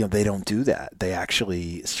they don't do that. They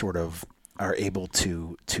actually sort of are able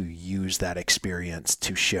to use that experience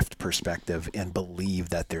to shift perspective and believe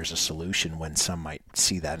that there's a solution when some might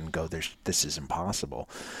see that and go, this is impossible.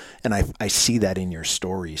 And I see that in your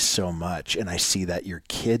stories so much, and I see that your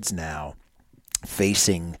kids now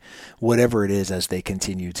facing whatever it is as they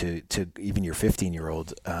continue to even your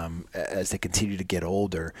 15-year-old, as they continue to get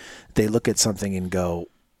older, they look at something and go,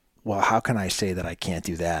 well, how can I say that I can't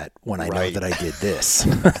do that when I know that I did this?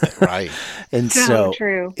 Right. And So so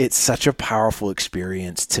true. it's such a powerful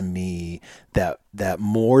experience to me that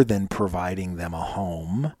more than providing them a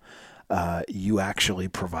home, you actually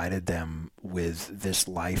provided them with this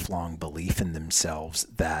lifelong belief in themselves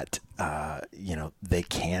that, they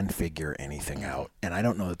can figure anything out. And I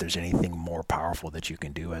don't know that there's anything more powerful that you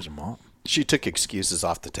can do as a mom. She took excuses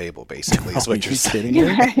off the table, basically, is what you're saying.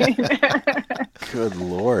 Good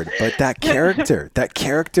Lord. But that character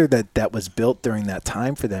that was built during that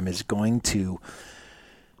time for them is going to,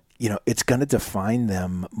 it's going to define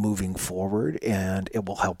them moving forward, and it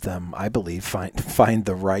will help them, I believe, find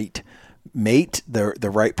the right mate,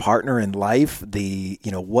 the right partner in life,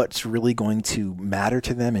 what's really going to matter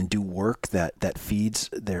to them, and do work that feeds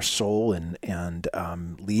their soul and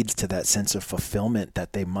leads to that sense of fulfillment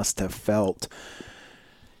that they must have felt,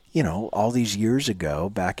 all these years ago,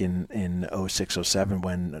 back in 06,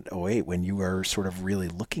 07, 08, when you were sort of really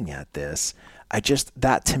looking at this.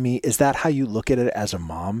 That to me, is that how you look at it as a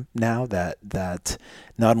mom now, that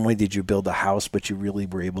not only did you build a house, but you really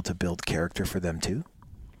were able to build character for them too?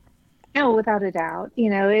 No, without a doubt.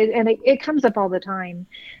 It comes up all the time.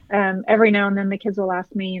 Every now and then the kids will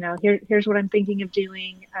ask me, here's what I'm thinking of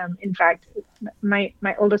doing. In fact, my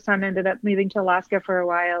oldest son ended up moving to Alaska for a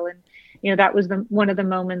while. And, that was one of the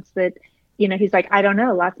moments that, he's like, I don't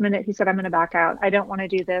know. Last minute, he said, I'm going to back out. I don't want to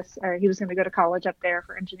do this. Or he was going to go to college up there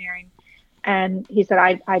for engineering. And he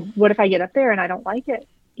said, what if I get up there and I don't like it,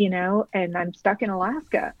 and I'm stuck in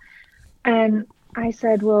Alaska? And I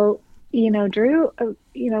said, well, Drew,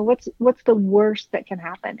 what's the worst that can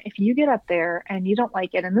happen if you get up there and you don't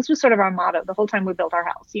like it? And this was sort of our motto the whole time we built our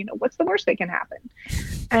house. What's the worst that can happen?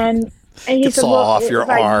 And he said, saw off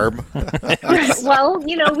your arm. Well,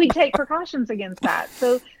 we take precautions against that.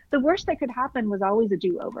 So the worst that could happen was always a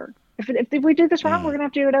do-over. If we do this wrong, we're going to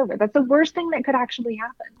have to do it over. That's the worst thing that could actually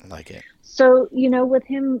happen. I like it. So, with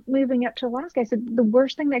him moving up to Alaska, I said, the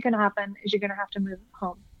worst thing that can happen is you're going to have to move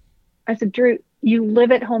home. I said, Drew, you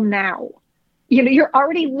live at home now. You're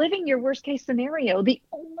already living your worst case scenario. The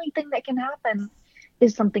only thing that can happen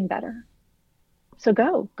is something better. So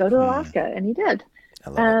go to Alaska. And he did.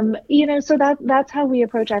 So that's how we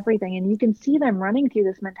approach everything. And you can see them running through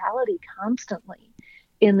this mentality constantly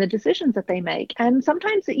in the decisions that they make. And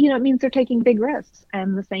sometimes, it means they're taking big risks.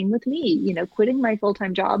 And the same with me, quitting my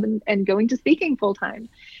full-time job and going to speaking full-time.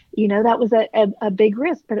 That was a big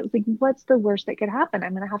risk, but it was like, what's the worst that could happen?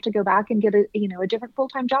 I'm going to have to go back and get a different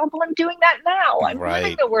full-time job. Well, I'm doing that now. I'm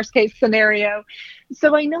living the worst case scenario.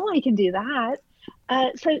 So I know I can do that.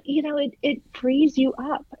 It frees you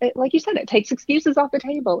up. Like you said, it takes excuses off the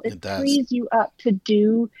table. It frees you up to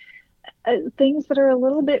do things that are a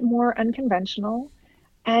little bit more unconventional,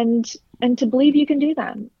 and to believe you can do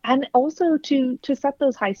them, and also to set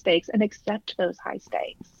those high stakes and accept those high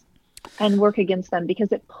stakes and work against them,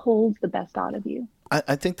 because it pulls the best out of you.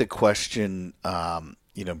 I think the question,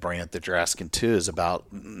 Brant, that you're asking too, is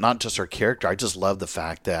about not just her character. I just love the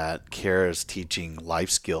fact that Cara is teaching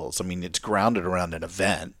life skills. I mean, it's grounded around an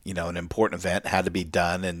event, an important event had to be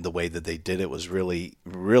done, and the way that they did it was really,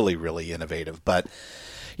 really, really innovative. But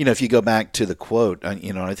if you go back to the quote,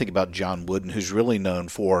 I think about John Wooden, who's really known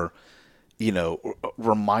for,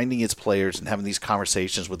 reminding his players and having these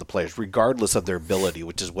conversations with the players, regardless of their ability,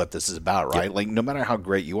 which is what this is about, right? Yep. Like, no matter how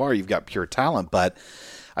great you are, you've got pure talent. But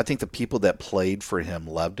I think the people that played for him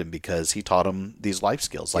loved him because he taught them these life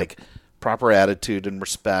skills, like proper attitude and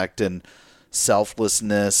respect and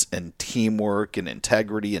selflessness and teamwork and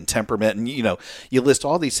integrity and temperament. And, you list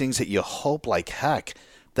all these things that you hope like heck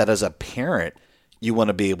that as a parent you want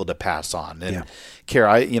to be able to pass on. And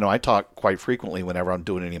Cara, I talk quite frequently whenever I'm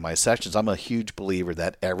doing any of my sessions. I'm a huge believer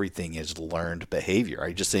that everything is learned behavior.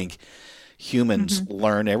 I just think humans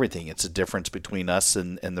learn everything. It's a difference between us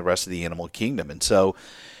and the rest of the animal kingdom. And so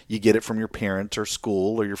you get it from your parents or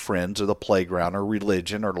school or your friends or the playground or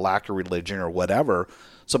religion or lack of religion or whatever.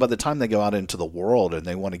 So by the time they go out into the world and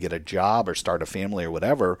they want to get a job or start a family or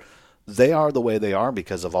whatever, they are the way they are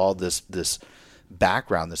because of all this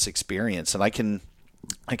background, this experience. And I can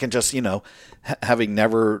just, having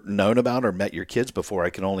never known about or met your kids before, I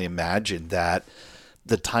can only imagine that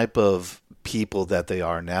the type of people that they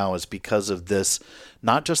are now is because of this,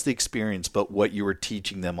 not just the experience, but what you were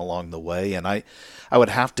teaching them along the way. And I would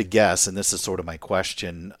have to guess, and this is sort of my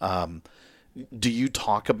question, do you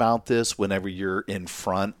talk about this whenever you're in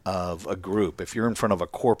front of a group? If you're in front of a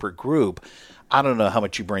corporate group, I don't know how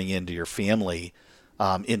much you bring into your family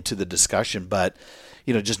into the discussion. But,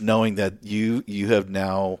 just knowing that you have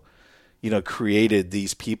now, created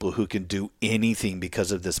these people who can do anything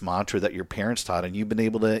because of this mantra that your parents taught, and you've been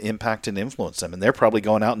able to impact and influence them. And they're probably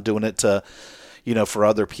going out and doing it to, for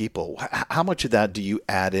other people. How much of that do you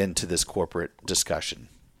add into this corporate discussion?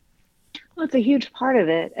 Well, it's a huge part of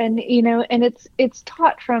it. And, and it's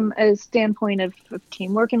taught from a standpoint of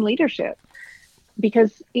teamwork and leadership,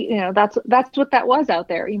 because, that's what that was out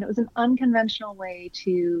there. It was an unconventional way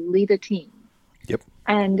to lead a team. Yep.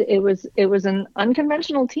 And it was an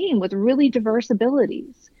unconventional team with really diverse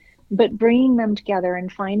abilities, but bringing them together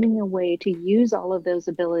and finding a way to use all of those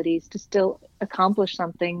abilities to still accomplish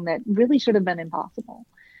something that really should have been impossible.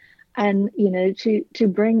 And, to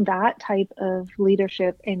bring that type of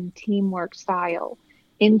leadership and teamwork style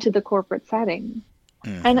into the corporate setting.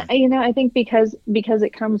 Mm-hmm. And, I think because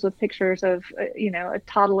it comes with pictures of, a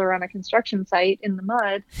toddler on a construction site in the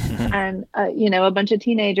mud and, a bunch of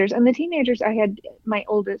teenagers. And the teenagers my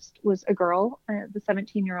oldest was a girl, the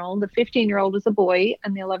 17-year-old, the 15-year-old was a boy,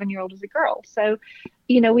 and the 11-year-old was a girl. So,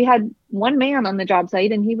 we had one man on the job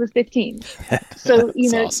site and he was 15. So,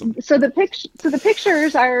 awesome. so the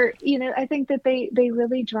pictures are, I think that they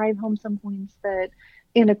really drive home some points that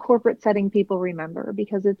in a corporate setting people remember,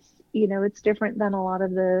 because it's, it's different than a lot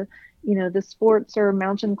of the, the sports or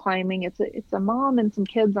mountain climbing. It's a mom and some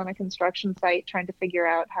kids on a construction site trying to figure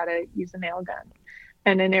out how to use a nail gun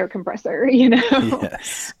and an air compressor,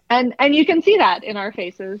 Yes. And you can see that in our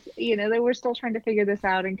faces, that we're still trying to figure this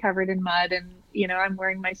out and covered in mud. And, I'm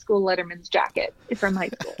wearing my school Letterman's jacket from high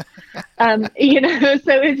school. So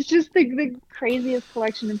it's just the craziest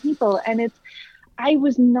collection of people. And I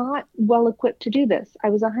was not well equipped to do this. I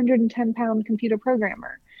was a 110-pound computer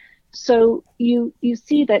programmer. So you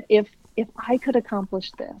see that if I could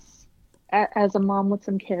accomplish this as a mom with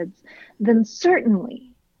some kids, then certainly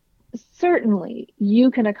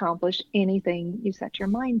you can accomplish anything you set your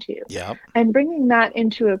mind to. Yeah. And bringing that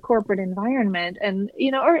into a corporate environment and,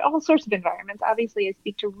 or all sorts of environments. Obviously, I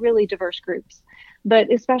speak to really diverse groups, but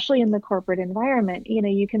especially in the corporate environment,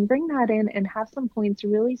 you can bring that in and have some points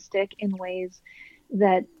really stick in ways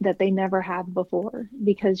that they never have before,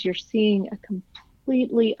 because you're seeing a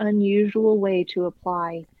completely unusual way to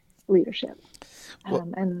apply leadership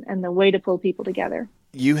and the way to pull people together.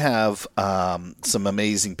 You have some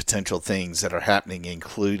amazing potential things that are happening,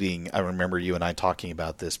 including, I remember you and I talking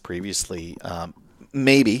about this previously,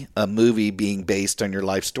 maybe a movie being based on your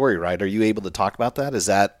life story, right? Are you able to talk about that? Is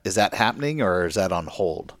that happening, or is that on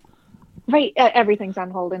hold? Right. Everything's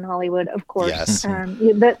on hold in Hollywood, of course. Yes.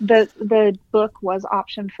 The book was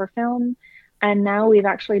optioned for film. And now we've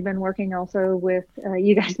actually been working also with,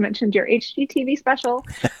 you guys mentioned your HGTV special.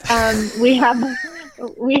 We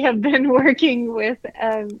have been working with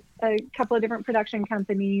a couple of different production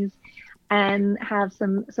companies and have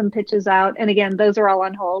some pitches out. And again, those are all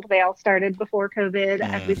on hold. They all started before COVID,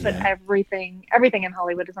 and we put everything in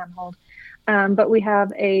Hollywood is on hold. But we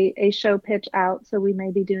have a show pitch out, so we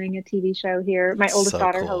may be doing a TV show here. My oldest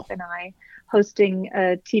daughter, cool. Hope, and I hosting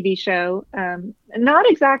a TV show, not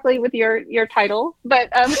exactly with your title, but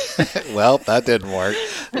well, that didn't work.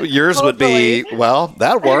 Yours would be, well,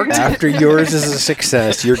 that worked. After yours is a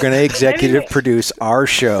success, you're going to executive produce our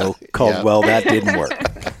show called Well, That Didn't Work.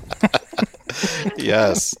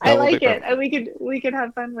 Yes, I like it. We could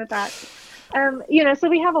have fun with that. So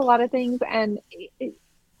we have a lot of things, and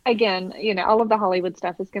again, all of the Hollywood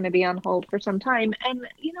stuff is going to be on hold for some time. And,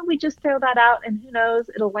 we just throw that out and who knows,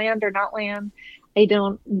 it'll land or not land. I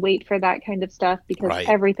don't wait for that kind of stuff because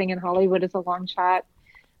everything in Hollywood is a long shot.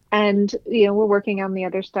 And, we're working on the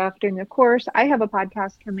other stuff during the course. I have a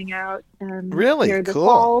podcast coming out really here this cool.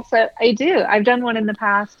 fall. So I do. I've done one in the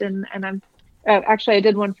past, and I'm actually, I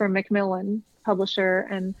did one for Macmillan Publisher,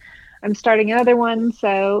 and I'm starting another one.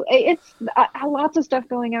 So it's lots of stuff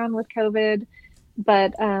going on with COVID.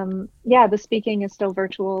 But the speaking is still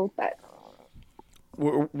virtual. But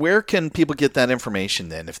where can people get that information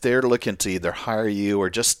then? If they're looking to either hire you or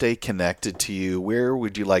just stay connected to you, where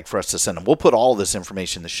would you like for us to send them? We'll put all this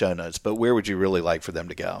information in the show notes, but where would you really like for them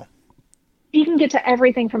to go? You can get to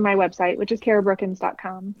everything from my website, which is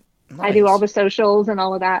carabrookins.com. Nice. I do all the socials and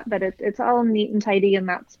all of that, but it's all neat and tidy, and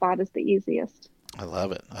that spot is the easiest. I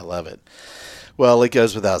love it. Well, it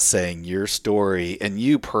goes without saying, your story and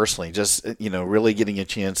you personally, just, really getting a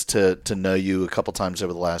chance to know you a couple times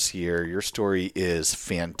over the last year, your story is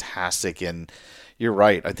fantastic. And you're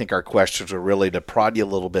right. I think our questions are really to prod you a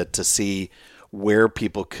little bit to see where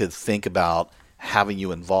people could think about having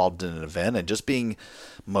you involved in an event and just being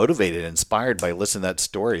motivated, inspired by listening to that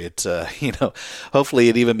story. It's, hopefully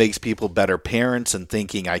it even makes people better parents and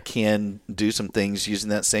thinking I can do some things using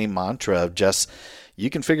that same mantra of just, you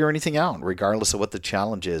can figure anything out regardless of what the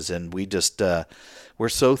challenge is. And we just, we're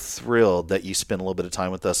so thrilled that you spent a little bit of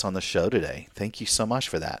time with us on the show today. Thank you so much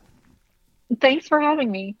for that. Thanks for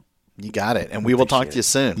having me. You got it. And we will talk to you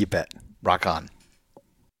soon. You bet. Rock on.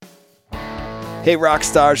 Hey, rock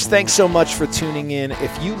stars, thanks so much for tuning in.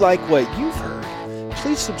 If you like what you've heard,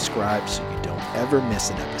 please subscribe so you don't ever miss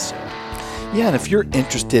an episode. Yeah, and if you're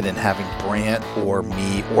interested in having Brant or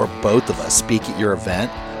me or both of us speak at your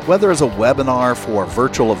event, whether as a webinar for a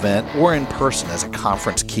virtual event or in person as a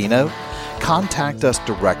conference keynote, contact us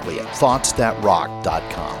directly at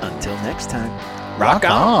thoughtsthatrock.com. Until next time, rock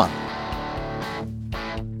on.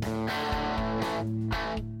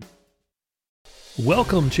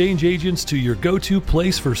 Welcome, change agents, to your go-to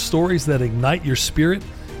place for stories that ignite your spirit,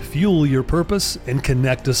 fuel your purpose, and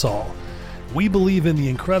connect us all. We believe in the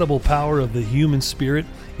incredible power of the human spirit,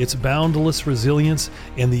 its boundless resilience,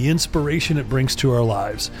 and the inspiration it brings to our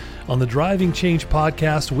lives. On the Driving Change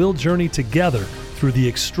podcast, we'll journey together through the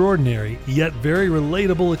extraordinary yet very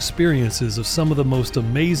relatable experiences of some of the most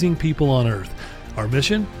amazing people on earth. Our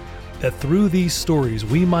mission? That through these stories,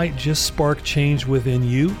 we might just spark change within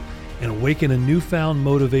you and awaken a newfound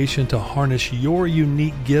motivation to harness your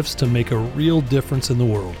unique gifts to make a real difference in the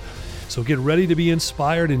world. So get ready to be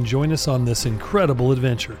inspired and join us on this incredible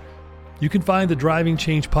adventure. You can find the Driving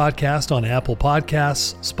Change podcast on Apple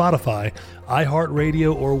Podcasts, Spotify,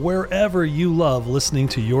 iHeartRadio, or wherever you love listening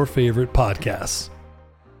to your favorite podcasts.